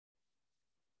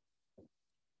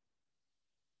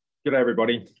G'day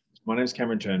everybody. My name is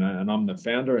Cameron Turner and I'm the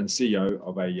founder and CEO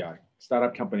of a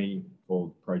startup company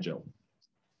called ProGel.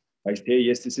 Based here,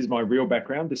 yes, this is my real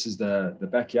background. This is the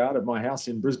backyard of my house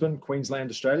in Brisbane,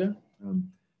 Queensland, Australia.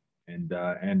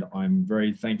 And I'm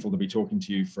very thankful to be talking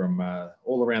to you from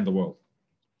all around the world.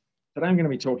 Today I'm going to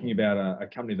be talking about a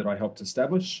company that I helped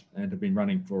establish and have been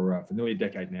running for nearly a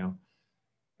decade now.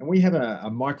 And we have a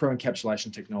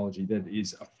microencapsulation technology that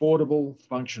is affordable,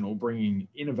 functional, bringing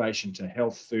innovation to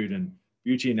health, food, and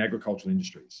beauty and agricultural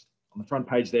industries. On the front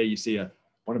page there, you see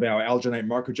one of our alginate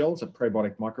microgels, a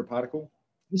probiotic microparticle.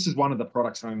 This is one of the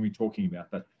products I'm going to be talking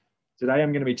about. But today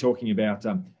I'm going to be talking about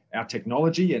our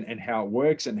technology and how it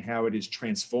works and how it is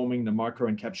transforming the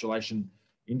microencapsulation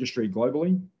industry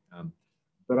globally.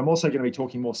 But I'm also going to be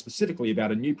talking more specifically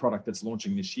about a new product that's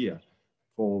launching this year,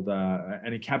 called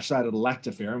an encapsulated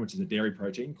lactoferrin, which is a dairy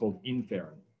protein called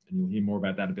Inferrin. And you'll hear more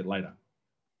about that a bit later.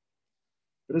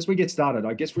 But as we get started,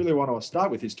 I guess really what I want to start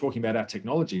with is talking about our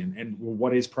technology and well,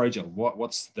 what is ProGel?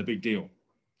 What's the big deal?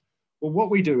 Well,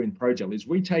 what we do in ProGel is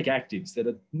we take actives that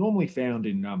are normally found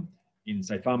in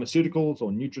say, pharmaceuticals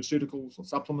or nutraceuticals or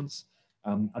supplements,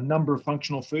 a number of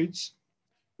functional foods.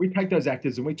 We take those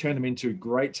actives and we turn them into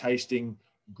great tasting,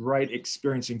 great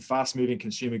experiencing, fast-moving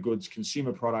consumer goods,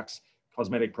 consumer products,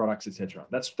 cosmetic products, etc.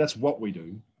 That's what we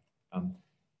do.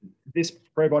 This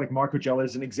probiotic microgel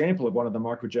is an example of one of the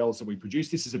microgels that we produce.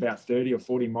 This is about 30 or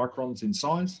 40 microns in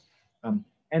size. And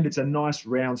it's a nice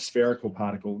round spherical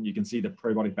particle. You can see the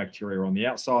probiotic bacteria on the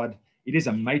outside. It is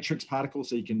a matrix particle,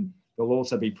 so there'll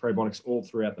also be probiotics all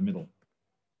throughout the middle.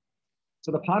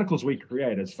 So the particles we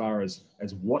create, as far as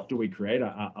what do we create,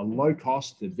 are low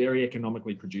cost, they're very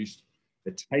economically produced,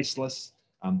 they're tasteless.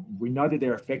 We know that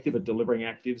they're effective at delivering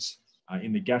actives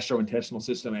in the gastrointestinal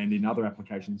system and in other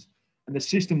applications. And the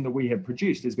system that we have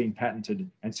produced has been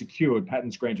patented and secured,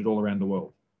 patents granted all around the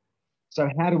world. So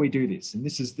how do we do this? And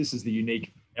this is the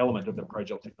unique element of the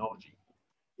ProGel technology.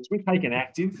 Is we take an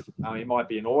active, it might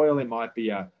be an oil, it might be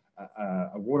a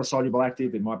water-soluble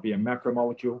active, it might be a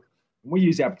macromolecule. And we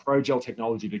use our ProGel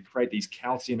technology to create these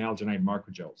calcium alginate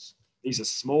microgels. These are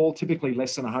small, typically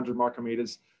less than 100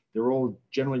 micrometers. They're all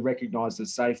generally recognized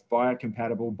as safe,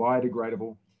 biocompatible,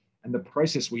 biodegradable. And the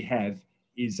process we have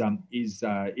is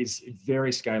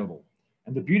very scalable.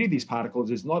 And the beauty of these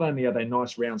particles is not only are they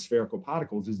nice round spherical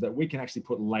particles, is that we can actually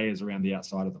put layers around the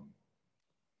outside of them.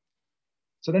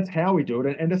 So that's how we do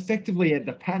it. And effectively,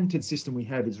 the patented system we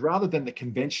have is, rather than the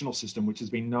conventional system, which has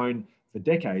been known for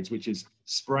decades, which is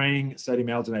spraying sodium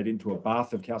alginate into a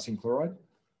bath of calcium chloride,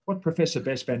 what Professor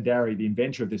Besh Bandari, the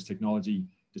inventor of this technology,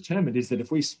 determined is that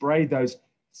if we sprayed those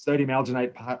sodium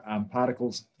alginate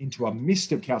particles into a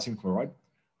mist of calcium chloride,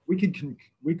 we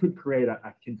could create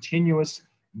a continuous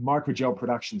microgel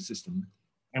production system.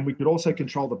 And we could also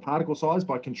control the particle size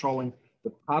by controlling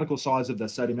the particle size of the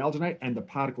sodium alginate and the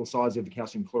particle size of the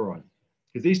calcium chloride.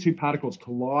 Because these two particles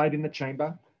collide in the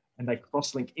chamber and they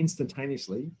cross-link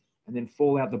instantaneously and then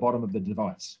fall out the bottom of the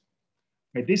device.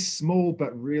 Okay, this small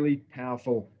but really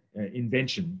powerful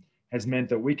invention has meant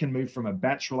that we can move from a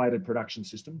batch-related production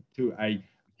system to a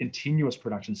continuous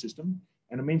production system.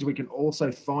 And it means we can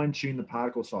also fine-tune the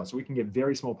particle size. So we can get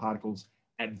very small particles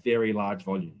at very large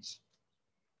volumes.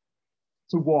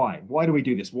 So why? Why do we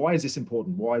do this? Why is this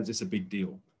important? Why is this a big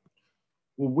deal?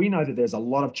 Well, we know that there's a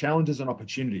lot of challenges and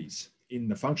opportunities in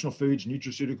the functional foods,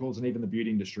 nutraceuticals, and even the beauty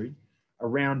industry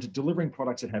around delivering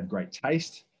products that have great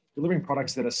taste, delivering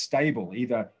products that are stable,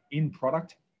 either in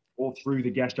product or through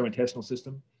the gastrointestinal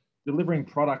system, delivering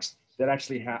products that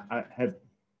actually are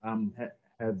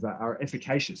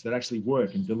efficacious, that actually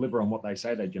work and deliver on what they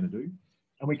say they're going to do.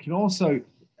 And we can also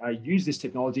use this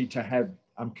technology to have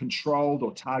controlled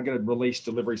or targeted release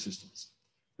delivery systems.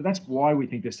 So that's why we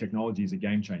think this technology is a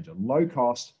game changer. Low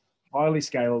cost, highly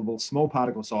scalable, small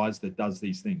particle size that does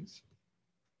these things.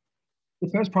 The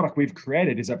first product we've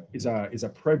created is a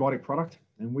probiotic product,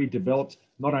 and we developed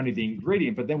not only the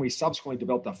ingredient, but then we subsequently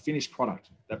developed a finished product.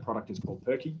 That product is called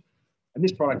Perky. And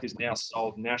this product is now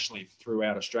sold nationally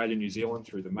throughout Australia, New Zealand,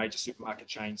 through the major supermarket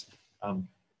chains,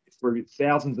 through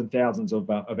thousands and thousands of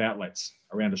outlets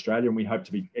around Australia. And we hope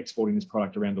to be exporting this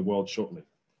product around the world shortly.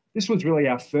 This was really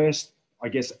our first, I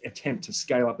guess, attempt to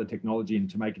scale up the technology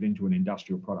and to make it into an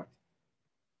industrial product.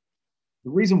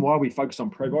 The reason why we focused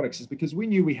on probiotics is because we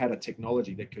knew we had a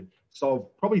technology that could solve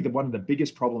probably one of the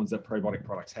biggest problems that probiotic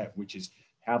products have, which is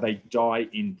how they die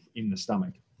in the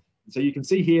stomach. So you can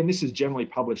see here, and this is generally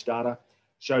published data,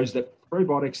 shows that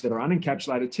probiotics that are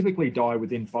unencapsulated typically die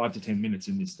within 5 to 10 minutes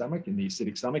in the stomach, in the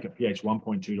acidic stomach at pH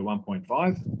 1.2 to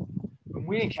 1.5. When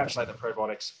we encapsulate the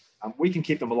probiotics, we can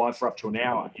keep them alive for up to an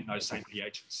hour in those same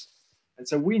pHs. And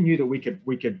so we knew that we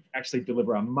could actually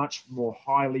deliver a much more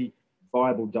highly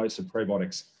viable dose of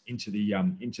probiotics into the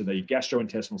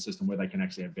gastrointestinal system where they can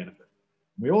actually have benefit.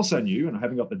 We also knew, and I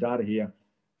haven't got the data here,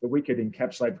 that we could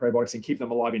encapsulate probiotics and keep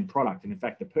them alive in product. And in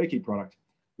fact, the Perky product,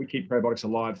 we keep probiotics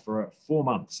alive for 4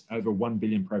 months, over 1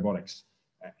 billion probiotics.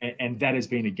 And that has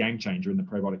been a game changer in the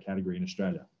probiotic category in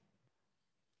Australia.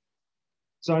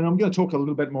 So I'm going to talk a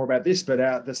little bit more about this,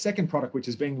 but the second product, which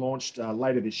is being launched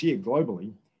later this year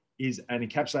globally, is an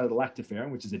encapsulated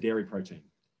lactoferrin, which is a dairy protein.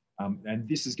 And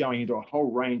this is going into a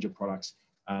whole range of products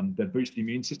that boost the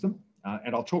immune system.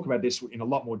 And I'll talk about this in a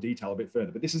lot more detail a bit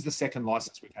further, but this is the second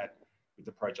license we've had with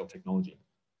the ProGel technology.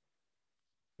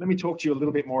 Let me talk to you a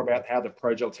little bit more about how the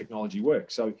ProGel technology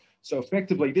works. So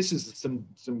effectively, this is some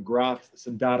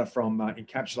data from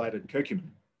encapsulated curcumin.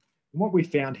 And what we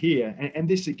found here, and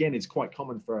this again is quite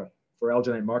common for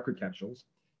alginate microcapsules,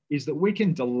 is that we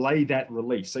can delay that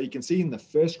release. So you can see in the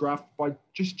first graph, by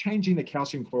just changing the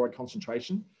calcium chloride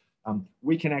concentration,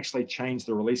 we can actually change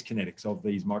the release kinetics of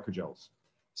these microgels.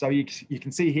 So you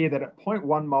can see here that at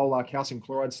 0.1 molar calcium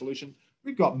chloride solution,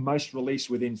 we've got most release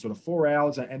within sort of 4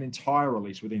 hours and entire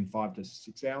release within 5 to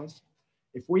 6 hours.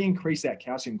 If we increase that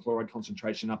calcium chloride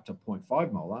concentration up to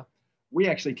 0.5 molar, we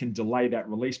actually can delay that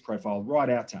release profile right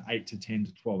out to 8 to 10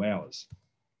 to 12 hours.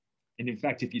 And in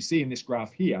fact, if you see in this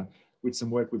graph here, with some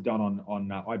work we've done on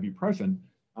ibuprofen,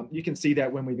 you can see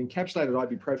that when we've encapsulated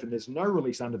ibuprofen, there's no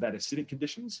release under that acidic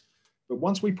conditions. But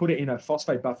once we put it in a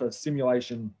phosphate buffer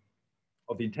simulation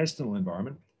of the intestinal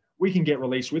environment, we can get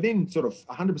release within sort of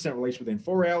 100% release within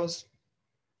 4 hours,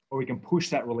 or we can push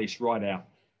that release right out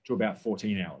to about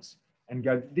 14 hours. And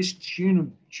go, this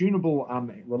tunable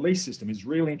release system is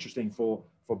really interesting for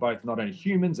both not only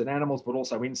humans and animals, but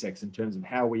also insects in terms of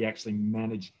how we actually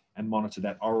manage and monitor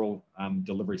that oral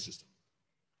delivery system.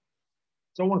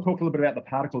 So I want to talk a little bit about the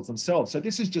particles themselves. So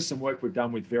this is just some work we've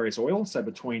done with various oils. So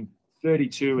between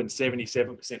 32 and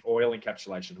 77% oil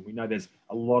encapsulation. And we know there's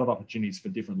a lot of opportunities for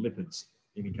different lipids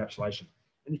in encapsulation.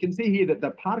 And you can see here that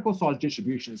the particle size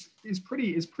distribution is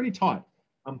pretty tight.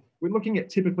 We're looking at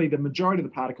typically the majority of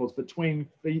the particles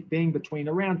being between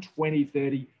around 20,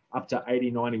 30, up to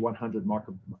 80, 90, 100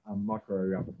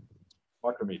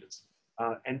 micrometers.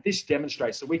 And this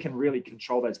demonstrates that we can really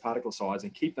control those particle size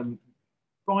and keep them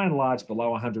by and large below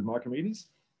 100 micrometers,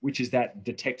 which is that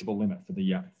detectable limit for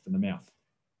the mouth.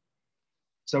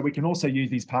 So we can also use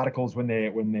these particles when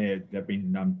they've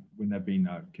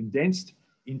been condensed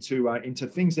into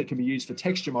things that can be used for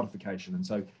texture modification. And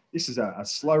so this is a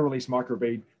slow release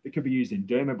microbead that could be used in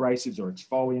dermabrasives or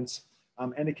exfoliants.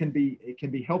 And it can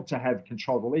be helped to have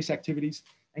controlled release activities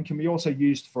and can be also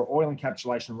used for oil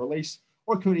encapsulation and release,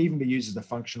 or it could even be used as a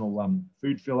functional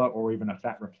food filler or even a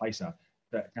fat replacer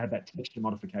to have that texture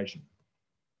modification.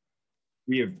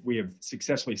 We have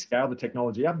successfully scaled the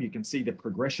technology up. You can see the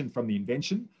progression from the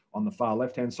invention on the far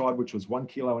left-hand side, which was 1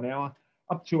 kilo an hour,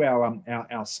 up to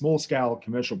our small-scale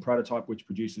commercial prototype, which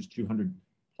produces 200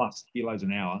 plus kilos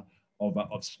an hour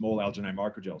of small alginate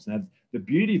microgels. Now, the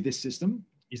beauty of this system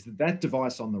is that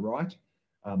device on the right,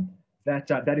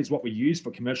 that is what we use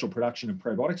for commercial production of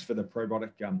probiotics for the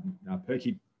probiotic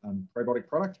Perky probiotic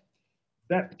product.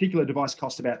 That particular device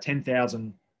cost about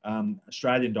 10,000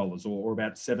 Australian dollars or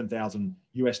about 7,000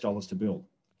 US dollars to build.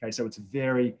 Okay, so it's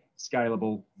very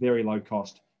scalable, very low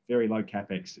cost, very low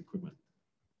capex equipment.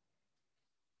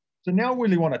 So now I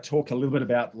really want to talk a little bit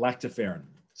about lactoferrin.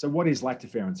 So what is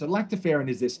lactoferrin? So lactoferrin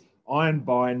is this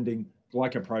iron-binding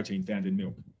glycoprotein found in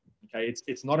milk. Okay,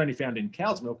 it's not only found in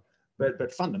cow's milk,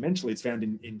 but fundamentally it's found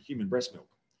in human breast milk.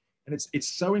 And it's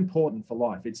so important for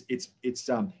life.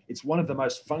 It's one of the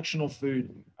most functional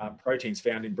food proteins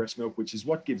found in breast milk, which is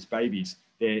what gives babies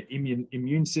their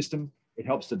immune system. It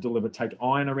helps to take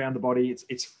iron around the body.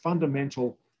 It's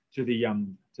fundamental to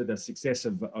the success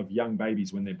of young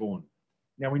babies when they're born.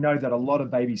 Now we know that a lot of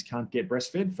babies can't get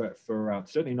breastfed for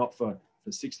certainly not for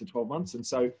 6 to 12 months. And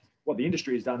so what the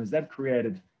industry has done is they've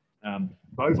created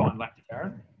bovine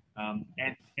lactoferrin,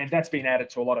 and that's been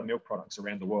added to a lot of milk products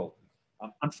around the world.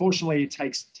 Unfortunately, it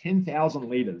takes 10,000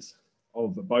 liters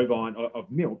of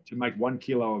milk to make 1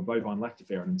 kilo of bovine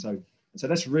lactoferrin, and so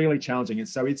that's really challenging. And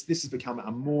so this has become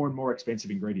a more and more expensive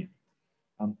ingredient.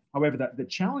 However, the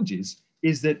challenge is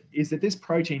that this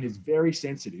protein is very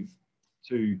sensitive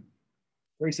to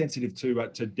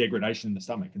degradation in the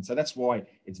stomach, and so that's why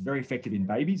it's very effective in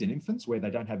babies and infants where they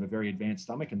don't have a very advanced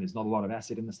stomach and there's not a lot of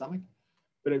acid in the stomach.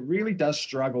 But it really does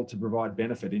struggle to provide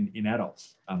benefit in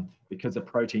adults because the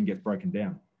protein gets broken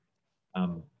down.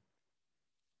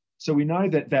 So we know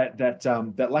that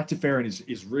lactoferrin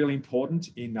is really important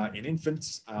in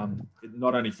infants,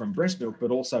 not only from breast milk,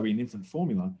 but also in infant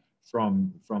formula,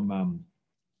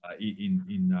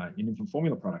 in infant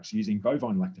formula products using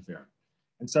bovine lactoferrin.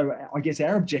 And so I guess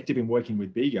our objective in working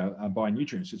with Bega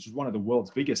Bionutrients, which is one of the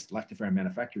world's biggest lactoferrin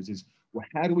manufacturers, is, well,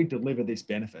 how do we deliver this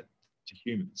benefit to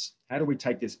humans? How do we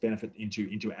take this benefit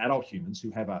into adult humans who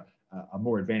have a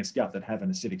more advanced gut that have an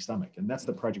acidic stomach? And that's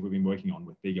the project we've been working on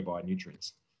with Bega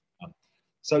Bionutrients.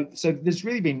 So there's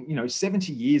really been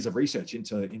 70 years of research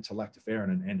into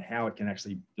lactoferrin and how it can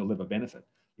actually deliver benefit.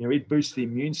 It boosts the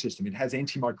immune system. It has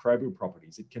antimicrobial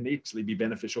properties. It can actually be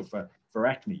beneficial for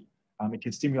acne. It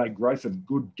can stimulate growth of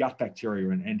good gut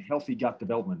bacteria and healthy gut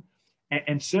development.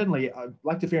 And certainly,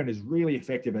 lactoferrin is really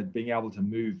effective at being able to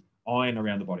move iron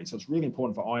around the body. So it's really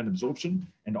important for iron absorption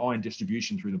and iron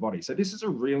distribution through the body. So this is a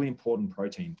really important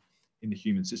protein in the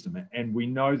human system. And we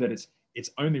know that it's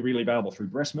only really available through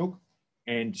breast milk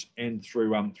and through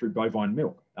bovine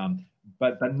milk.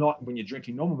 But not when you're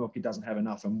drinking normal milk, it doesn't have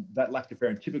enough. And that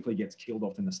lactoferrin typically gets killed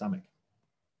off in the stomach.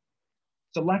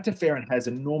 So lactoferrin has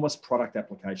enormous product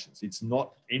applications. It's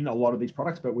not in a lot of these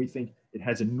products, but we think it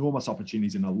has enormous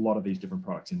opportunities in a lot of these different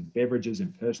products, in beverages,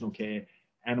 in personal care,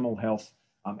 animal health,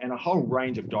 and a whole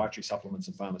range of dietary supplements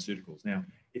and pharmaceuticals. Now,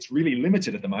 it's really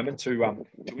limited at the moment to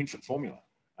infant formula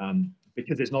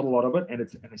because there's not a lot of it, and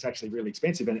it's actually really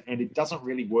expensive, and it doesn't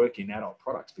really work in adult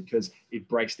products because it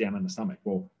breaks down in the stomach.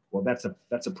 Well, that's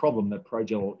a problem that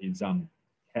Progel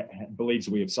believes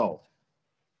we have solved.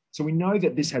 So we know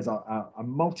that this has a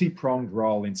multi-pronged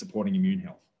role in supporting immune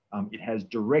health. It has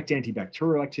direct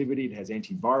antibacterial activity, it has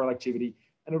antiviral activity,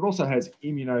 and it also has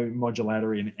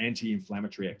immunomodulatory and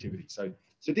anti-inflammatory activity. So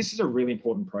this is a really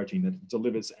important protein that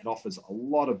delivers and offers a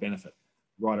lot of benefit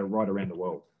right around the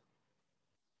world.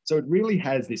 So it really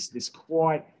has this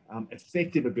quite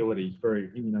effective ability for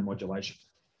immunomodulation.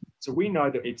 So we know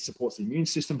that it supports the immune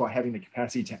system by having the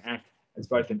capacity to act as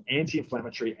both an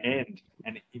anti-inflammatory and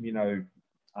an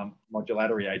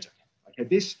immunomodulatory agent. Okay,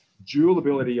 this dual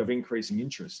ability of increasing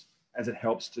interest as it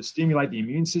helps to stimulate the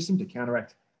immune system to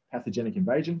counteract pathogenic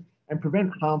invasion and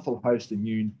prevent harmful host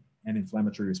immune and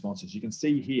inflammatory responses. You can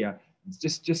see here, it's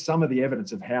just some of the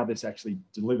evidence of how this actually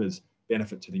delivers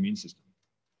benefit to the immune system.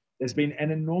 There's been an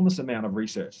enormous amount of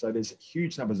research. So there's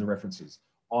huge numbers of references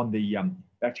on the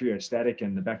bacteriostatic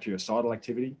and the bactericidal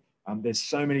activity. There's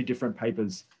so many different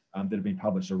papers that have been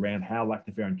published around how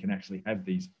lactoferrin can actually have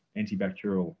these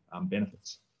antibacterial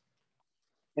benefits.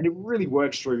 And it really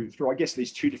works through I guess,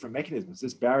 these two different mechanisms.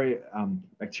 This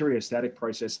bacteriostatic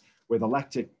process where the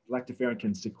lactoferrin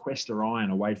can sequester iron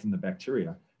away from the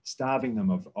bacteria, starving them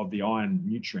of the iron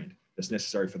nutrient that's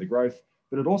necessary for the growth.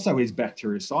 But it also is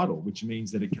bactericidal, which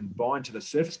means that it can bind to the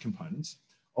surface components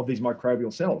of these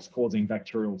microbial cells, causing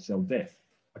bacterial cell death.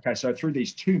 Okay, so through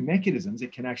these two mechanisms,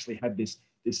 it can actually have this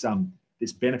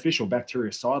beneficial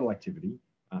bactericidal activity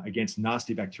against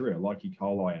nasty bacteria like E.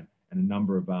 coli and a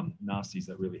number of nasties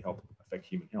that really help affect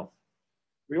human health.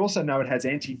 We also know it has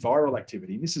antiviral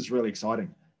activity. And this is really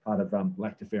exciting part of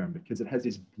lactoferrin because it has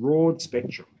this broad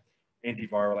spectrum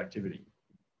antiviral activity.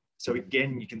 So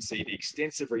again, you can see the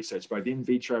extensive research both in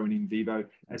vitro and in vivo,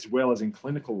 as well as in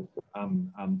clinical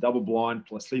double-blind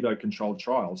placebo-controlled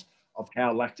trials of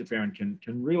how lactoferrin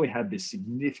can really have this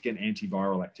significant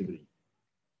antiviral activity.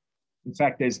 In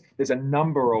fact, there's a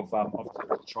number of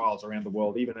clinical trials around the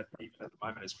world, even at the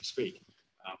moment as we speak,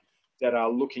 that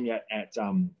are looking at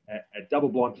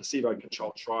double-blind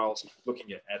placebo-controlled trials,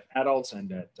 looking at adults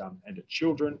and at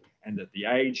children and at the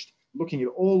aged, looking at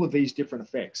all of these different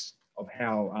effects of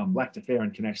how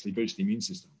lactoferrin can actually boost the immune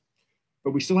system.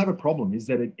 But we still have a problem, is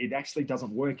that it actually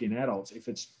doesn't work in adults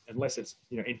unless it's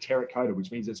enteric-coated,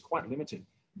 which means it's quite limited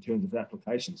in terms of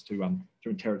applications to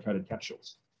enteric-coated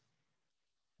capsules.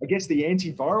 I guess the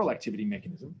antiviral activity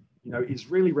mechanism, is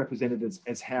really represented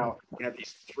as how we have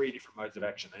these three different modes of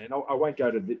action. And I won't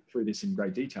go through this in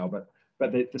great detail, but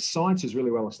the science is really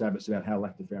well established about how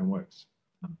lactoferrin works.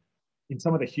 In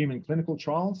some of the human clinical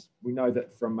trials, we know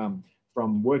that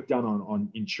from work done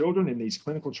in children in these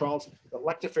clinical trials, that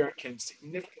lactoferrin can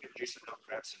significantly reduce the number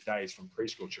of absent days from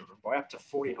preschool children by up to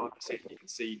 49%. You can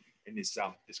see in this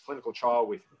clinical trial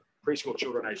with preschool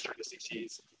children aged 3 to 6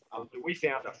 years, that we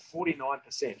found a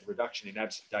 49% reduction in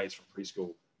absent days from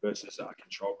preschool versus a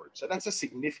control group. So that's a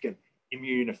significant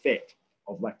immune effect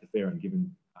of lactoferrin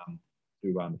given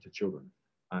to children.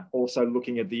 Also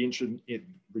looking at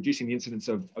reducing the incidence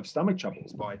of stomach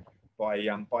troubles by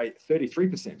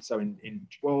 33%. So in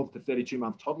 12 to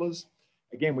 32-month toddlers,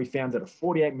 again, we found that a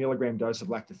 48 milligram dose of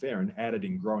lactoferrin added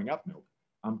in growing up milk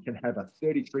can have a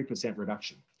 33%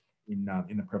 reduction in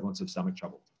the prevalence of stomach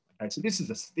trouble. Okay, so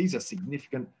these are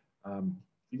significant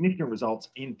results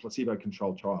in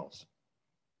placebo-controlled trials.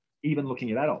 Even looking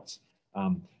at adults,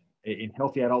 in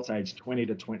healthy adults aged 20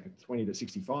 to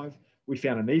 65. We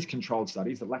found in these controlled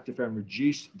studies that lactoferrin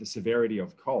reduced the severity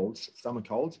of colds, summer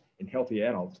colds, in healthy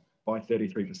adults by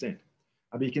 33%.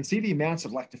 But you can see the amounts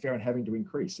of lactoferrin having to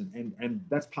increase. And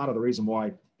that's part of the reason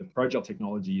why the ProGel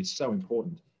technology is so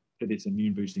important for this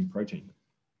immune boosting protein.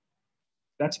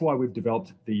 That's why we've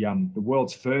developed the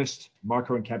world's first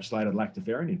microencapsulated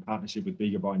lactoferrin in partnership with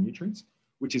Bega Bionutrients,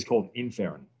 which is called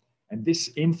Inferrin. And this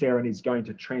Inferrin is going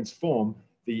to transform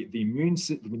the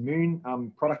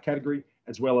immune product category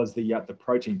as well as the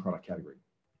protein product category.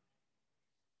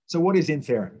 So what is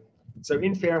Inferrin? So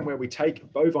Inferrin, where we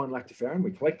take bovine lactoferrin,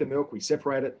 we collect the milk, we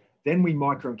separate it, then we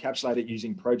microencapsulate it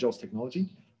using ProGel's technology.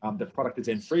 The product is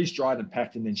then freeze-dried and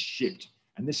packed and then shipped.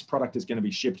 And this product is going to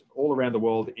be shipped all around the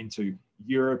world into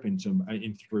Europe,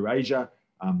 through Asia,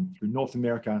 through North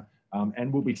America,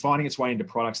 and will be finding its way into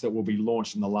products that will be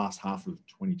launched in the last half of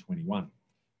 2021.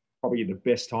 Probably the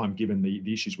best time given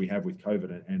the issues we have with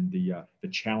COVID and the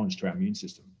challenge to our immune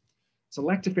system. So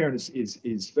lactoferrin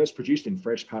is first produced in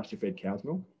fresh pasture-fed cow's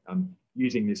milk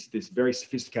using this very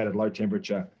sophisticated low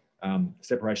temperature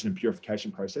separation and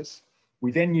purification process.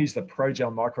 We then use the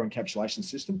ProGel microencapsulation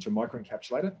system to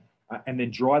microencapsulate it and then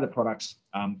dry the products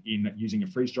using a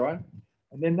freeze dryer.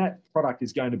 And then that product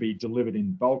is going to be delivered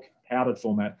in bulk powdered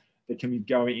format that can be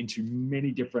going into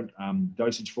many different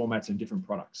dosage formats and different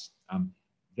products.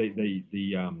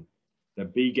 The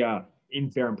Bega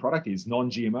Inferrin product is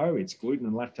non-GMO, it's gluten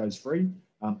and lactose free,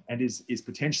 and is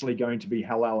potentially going to be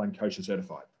halal and kosher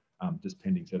certified, just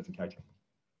pending certification.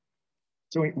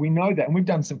 So we know that, and we've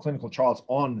done some clinical trials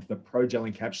on the ProGel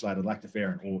encapsulated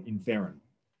lactoferrin or Inferrin.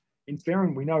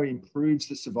 Inferrin, we know, improves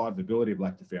the survivability of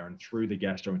lactoferrin through the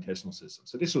gastrointestinal system.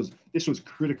 So this was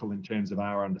critical in terms of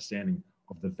our understanding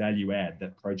of the value add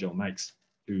that ProGel makes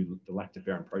to the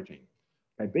lactoferrin protein.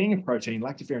 Okay, being a protein,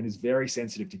 lactoferrin is very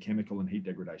sensitive to chemical and heat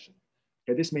degradation.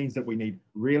 Okay, this means that we need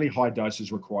really high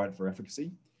doses required for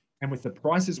efficacy. And with the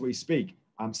prices we speak,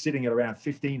 sitting at around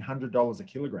 $1,500 a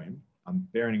kilogram,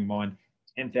 bearing in mind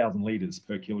 10,000 liters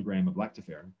per kilogram of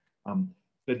lactoferrin,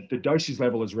 the dosage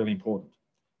level is really important.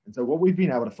 And so what we've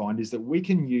been able to find is that we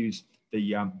can use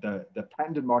the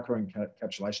patented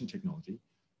microencapsulation technology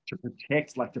to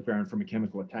protect lactoferrin from a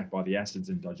chemical attack by the acids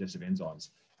and digestive enzymes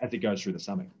as it goes through the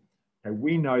stomach. Okay,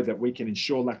 we know that we can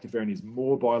ensure lactoferrin is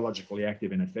more biologically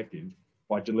active and effective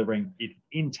by delivering it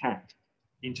intact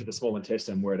into the small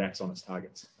intestine where it acts on its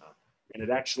targets. And it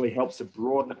actually helps to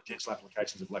broaden the potential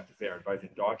applications of lactoferrin, both in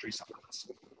dietary supplements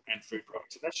and food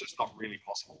products. And that's just not really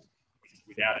possible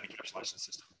without an encapsulation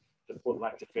system to put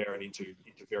lactoferrin into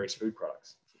various food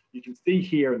products. You can see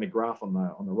here in the graph on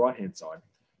the right-hand side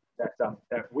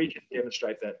that we can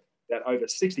demonstrate that over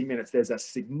 60 minutes, there's a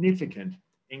significant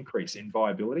increase in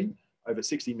viability over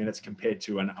 60 minutes compared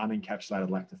to an unencapsulated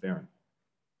lactoferrin.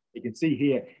 You can see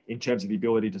here in terms of the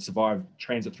ability to survive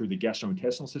transit through the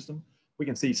gastrointestinal system, we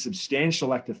can see substantial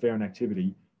lactoferrin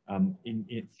activity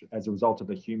as a result of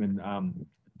the human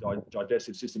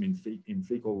digestive system in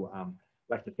fecal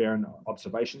lactoferrin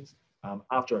observations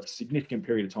after a significant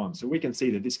period of time. So we can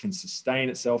see that this can sustain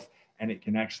itself and it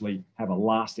can actually have a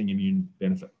lasting immune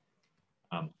benefit.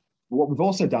 What we've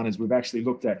also done is we've actually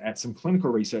looked at some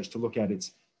clinical research to look at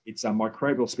its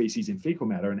microbial species in fecal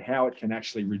matter and how it can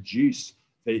actually reduce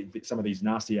some of these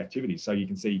nasty activities. So you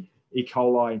can see E.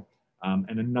 coli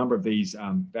and a number of these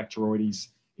Bacteroides,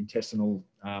 intestinal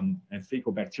and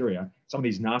fecal bacteria, some of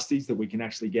these nasties that we can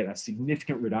actually get a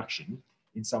significant reduction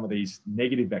in some of these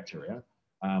negative bacteria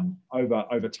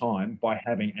over time by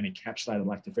having an encapsulated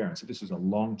lactoferrin. So this was a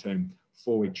long-term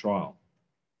 4-week trial.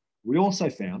 We also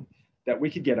found that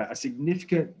we could get a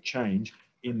significant change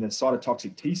in the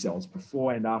cytotoxic T cells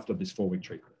before and after this 4-week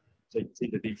treatment. So you can see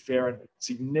that the Inferrin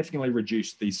significantly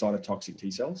reduced these cytotoxic T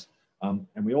cells.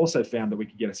 And we also found that we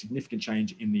could get a significant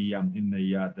change in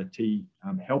the T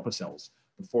helper cells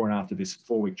before and after this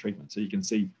 4-week treatment. So you can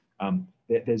see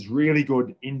there's really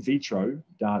good in vitro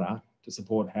data to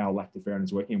support how lactoferrin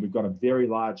is working. And we've got a very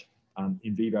large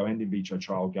in vivo and in vitro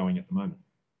trial going at the moment.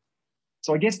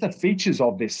 So I guess the features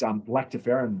of this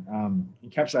lactoferrin,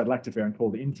 encapsulated lactoferrin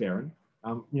called Inferrin,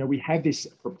 we have this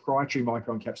proprietary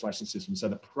microencapsulation system. So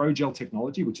the ProGel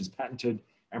technology, which is patented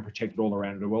and protected all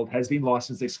around the world, has been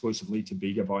licensed exclusively to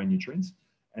Bega Bionutrients.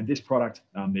 And this product,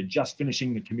 they're just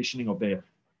finishing the commissioning of their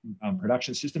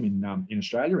production system in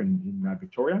Australia, in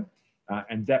Victoria.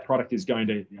 And that product is going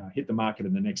to hit the market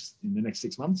in the next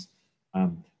 6 months.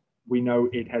 We know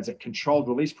it has a controlled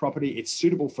release property. It's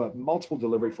suitable for multiple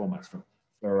delivery formats,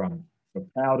 for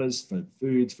powders, for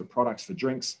foods, for products, for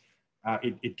drinks.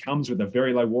 It comes with a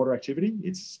very low water activity.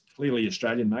 It's clearly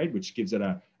Australian made, which gives it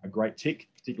a great tick,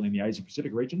 particularly in the Asia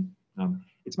Pacific region.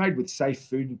 It's made with safe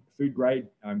food grade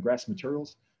GRAS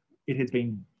materials. It has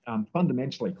been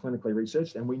fundamentally clinically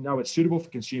researched, and we know it's suitable for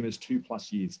consumers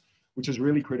 2+ years, which is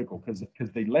really critical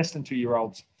because the less than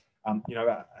 2-year-olds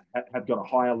have got a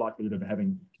higher likelihood of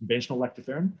having conventional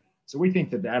lactoferrin. So we think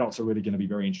that the adults are really going to be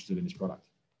very interested in this product.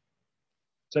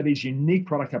 So these unique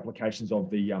product applications of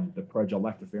the ProGel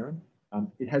lactoferrin,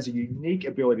 it has a unique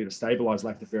ability to stabilize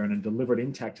lactoferrin and deliver it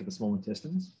intact to the small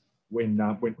intestines when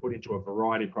put into a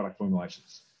variety of product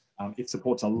formulations. It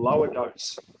supports a lower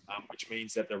dose, which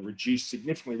means that the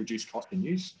significantly reduced cost in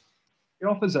use. It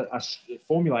offers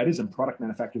formulators and product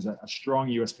manufacturers a strong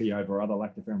USP over other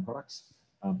lactoferrin products.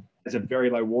 Has a very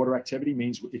low water activity,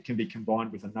 means it can be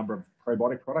combined with a number of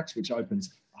probiotic products, which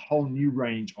opens a whole new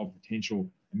range of potential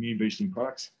immune boosting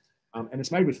products. And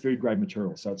it's made with food grade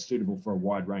material, so it's suitable for a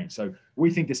wide range. So we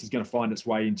think this is going to find its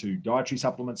way into dietary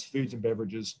supplements, foods and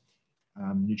beverages,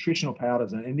 nutritional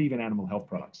powders, and even animal health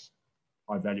products,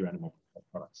 high value animal health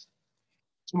products.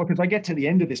 So look, as I get to the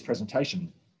end of this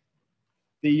presentation,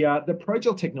 the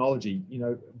ProGel technology,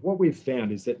 what we've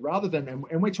found is that rather than,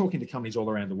 and we're talking to companies all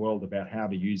around the world about how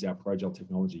to use our ProGel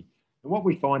technology, and what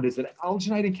we find is that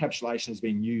alginate encapsulation has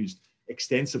been used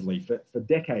extensively for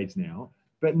decades now,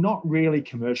 but not really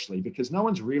commercially, because no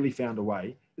one's really found a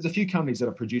way. There's a few companies that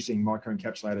are producing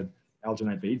microencapsulated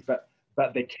alginate beads, but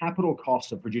the capital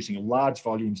cost of producing large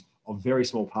volumes of very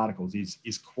small particles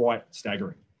is quite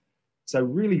staggering. So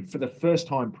really, for the first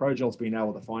time, ProGel's been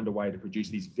able to find a way to produce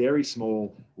these very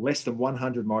small, less than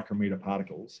 100 micrometer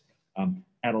particles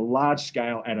at a large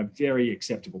scale at a very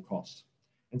acceptable cost.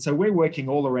 And so we're working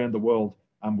all around the world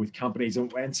with companies,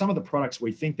 and some of the products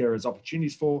we think there is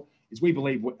opportunities for is we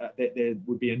believe that there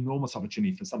would be enormous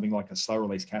opportunity for something like a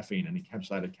slow-release caffeine, an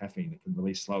encapsulated caffeine that can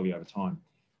release slowly over time.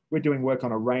 We're doing work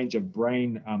on a range of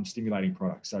brain stimulating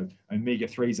products. So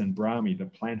omega-3s and brahmi, the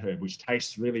plant herb, which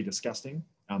tastes really disgusting,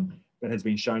 but has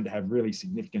been shown to have really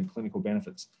significant clinical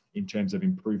benefits in terms of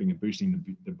improving and boosting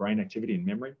the brain activity and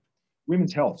memory.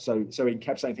 Women's health, so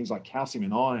encapsulating things like calcium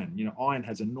and iron. Iron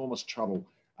has enormous trouble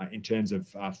in terms of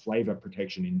flavor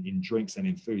protection in drinks and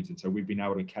in foods. And so we've been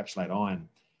able to encapsulate iron.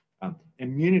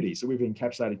 Immunity, so we've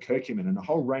encapsulated curcumin and a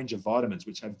whole range of vitamins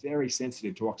which are very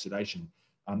sensitive to oxidation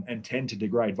and tend to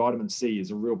degrade. Vitamin C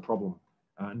is a real problem.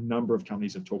 A number of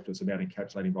companies have talked to us about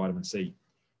encapsulating vitamin C.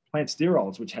 Plant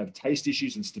sterols, which have taste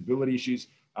issues and stability issues,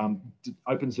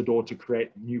 opens the door to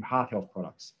create new heart health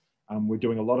products. We're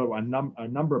doing a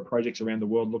number of projects around the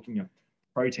world looking at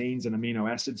proteins and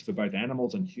amino acids for both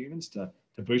animals and humans to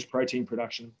boost protein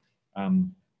production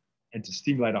and to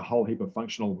stimulate a whole heap of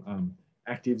functional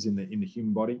actives in the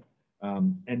human body.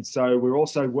 And so we're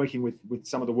also working with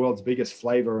some of the world's biggest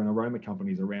flavor and aroma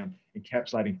companies around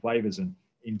encapsulating flavors and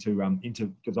into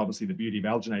because obviously the beauty of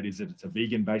alginate is that it's a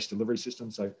vegan-based delivery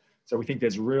system. So we think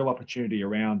there's real opportunity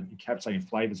around encapsulating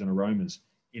flavors and aromas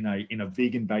in a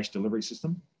vegan-based delivery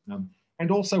system.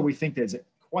 And also we think there's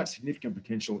quite significant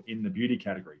potential in the beauty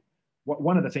category.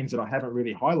 One of the things that I haven't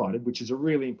really highlighted, which is a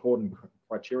really important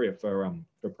criteria for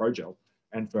ProGel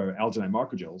and for alginate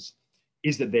microgels,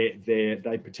 is that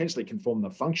they potentially can form the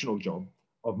functional job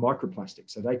of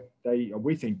microplastics. So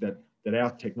we think that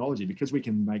our technology, because we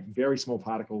can make very small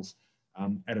particles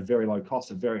at a very low cost,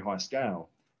 a very high scale,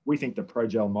 we think the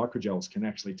ProGel microgels can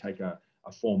actually take a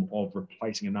form of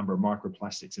replacing a number of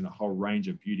microplastics in a whole range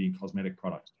of beauty and cosmetic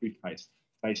products, toothpaste,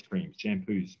 face creams,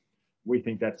 shampoos. We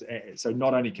think that's, so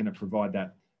not only can it provide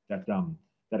that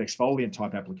exfoliant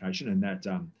type application and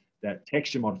that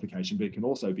texture modification, but it can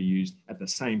also be used at the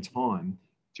same time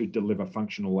to deliver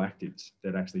functional actives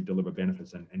that actually deliver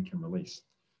benefits and can release.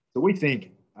 So we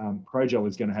think ProGel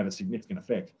is going to have a significant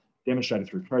effect, demonstrated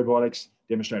through probiotics,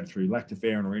 demonstrated through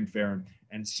lactoferrin or inferrin,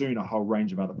 and soon a whole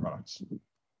range of other products.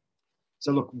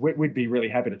 So look, we'd be really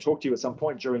happy to talk to you at some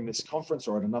point during this conference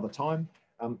or at another time.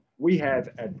 We have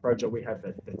at ProGel, we have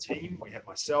the team, we have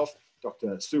myself,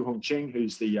 Dr. Su-Hung Ching,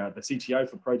 who's the CTO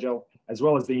for ProGel, as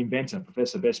well as the inventor,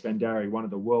 Professor Besh Bandari, one of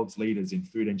the world's leaders in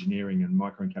food engineering and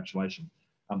microencapsulation.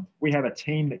 We have a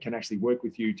team that can actually work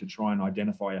with you to try and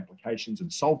identify applications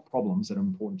and solve problems that are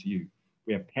important to you.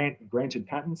 We have granted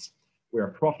patents. We're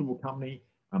a profitable company.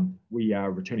 We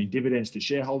are returning dividends to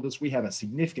shareholders. We have a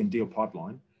significant deal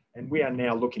pipeline, and we are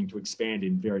now looking to expand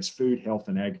in various food, health,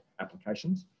 and ag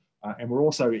applications. And we're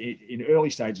also in early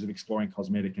stages of exploring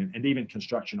cosmetic and even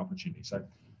construction opportunities.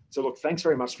 So look, thanks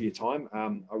very much for your time.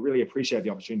 I really appreciate the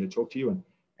opportunity to talk to you.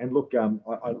 And look,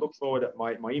 I look forward at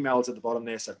my email is at the bottom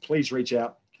there. So please reach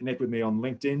out, connect with me on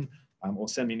LinkedIn, or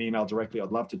send me an email directly.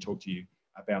 I'd love to talk to you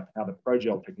about how the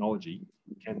ProGel technology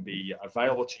can be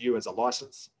available to you as a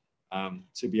license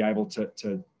to be able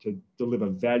to deliver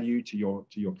value to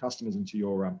your customers and to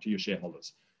your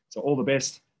shareholders. So all the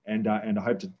best, and I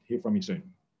hope to hear from you soon.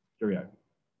 Cheerio.